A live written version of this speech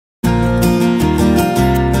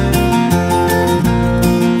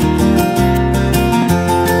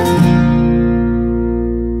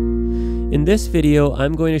this video,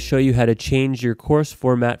 I'm going to show you how to change your course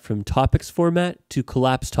format from topics format to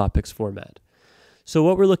collapsed topics format. So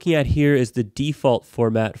what we're looking at here is the default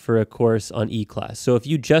format for a course on eClass. So if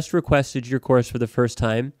you just requested your course for the first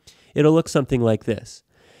time, it'll look something like this.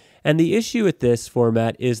 And the issue with this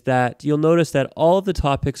format is that you'll notice that all of the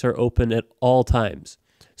topics are open at all times.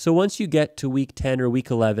 So once you get to week 10 or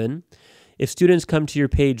week 11, if students come to your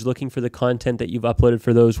page looking for the content that you've uploaded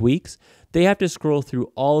for those weeks, they have to scroll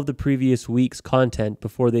through all of the previous week's content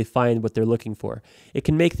before they find what they're looking for. It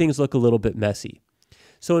can make things look a little bit messy.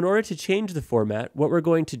 So in order to change the format, what we're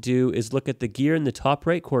going to do is look at the gear in the top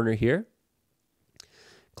right corner here,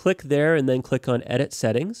 click there and then click on Edit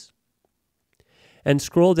Settings, and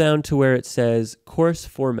scroll down to where it says Course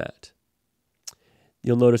Format.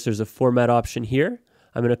 You'll notice there's a format option here.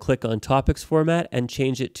 I'm going to click on Topics Format and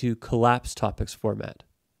change it to Collapsed Topics Format.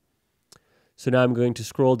 So now I'm going to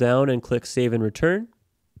scroll down and click Save and Return.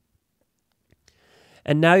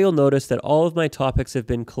 And now you'll notice that all of my topics have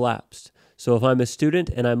been collapsed. So if I'm a student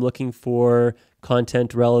and I'm looking for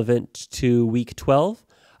content relevant to week 12,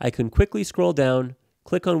 I can quickly scroll down,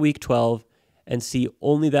 click on week 12, and see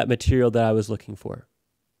only that material that I was looking for.